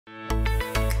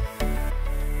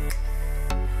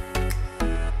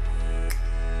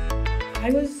I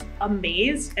was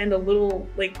amazed and a little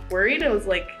like worried. I was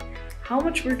like, how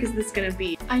much work is this gonna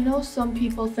be? I know some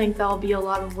people think that'll be a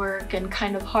lot of work and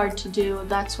kind of hard to do.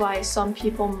 That's why some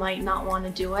people might not want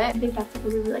to do it. I think that's a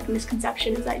really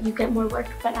misconception, is that you get more work,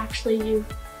 but actually you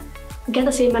get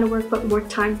the same amount of work but more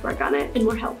time to work on it and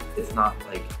more help. It's not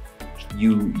like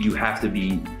you have to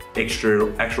be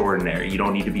extraordinary. You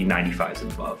don't need to be 95s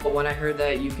and above. But when I heard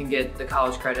that you can get the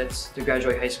college credits to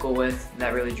graduate high school with,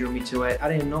 that really drew me to it.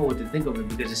 I didn't know what to think of it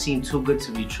because it seemed too good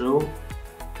to be true.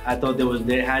 I thought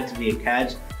there had to be a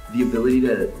catch. The ability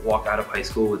to walk out of high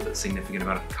school with a significant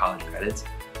amount of college credits,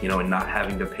 you know, and not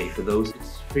having to pay for those.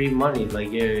 It's free money,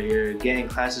 like you're getting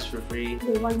classes for free.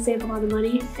 They want to save a lot of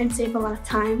money and save a lot of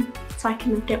time so I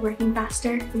can get working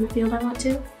faster in the field I want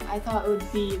to. I thought it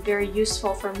would be very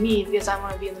useful for me because I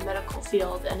want to be in the medical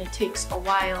field and it takes a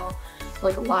while,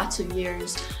 like lots of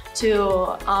years,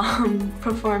 to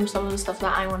perform some of the stuff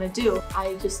that I want to do.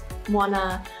 I just want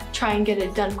to try and get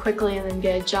it done quickly and then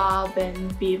get a job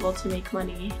and be able to make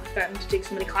money. I've gotten to take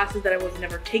so many classes that I was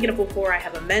never taken up before. I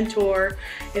have a mentor,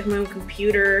 I have my own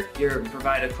computer. You're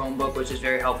provided a Chromebook, which is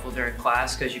very helpful during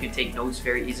class because you can take notes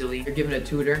very easily. You're given a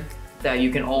tutor that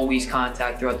you can always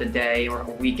contact throughout the day or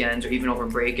weekends or even over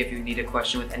break if you need a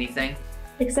question with anything.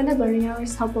 Extended learning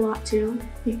hours help a lot too,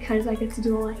 because I get to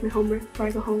do all my homework before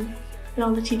I go home, and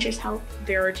all the teachers help.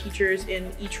 There are teachers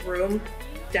in each room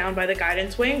down by the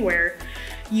guidance wing where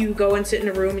you go and sit in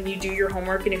a room and you do your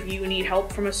homework, and if you need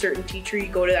help from a certain teacher, you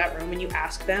go to that room and you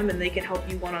ask them and they can help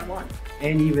you one-on-one.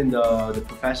 And even the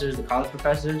professors, the college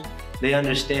professors, they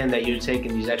understand that you're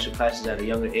taking these extra classes at a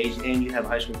younger age and you have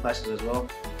high school classes as well.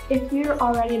 If you're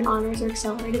already an honors or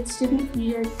accelerated student,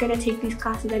 you're gonna take these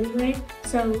classes anyway,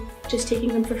 so just taking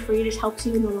them for free just helps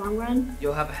you in the long run.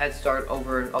 You'll have a head start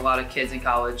over a lot of kids in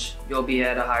college. You'll be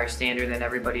at a higher standard than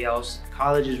everybody else.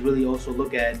 Colleges really also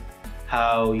look at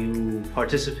how you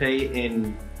participate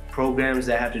in programs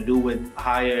that have to do with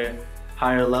higher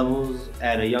levels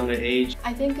at a younger age.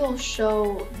 I think it'll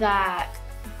show that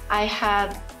I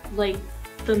have like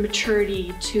the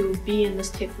maturity to be in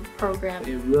this type of program.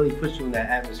 It really puts you in that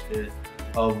atmosphere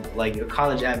of like a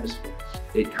college atmosphere.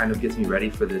 It kind of gets me ready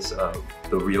for this,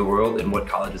 the real world and what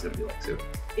college is gonna be like too.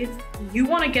 If you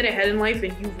want to get ahead in life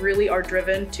and you really are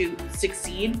driven to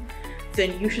succeed,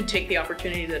 then you should take the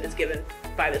opportunity that is given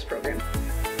by this program.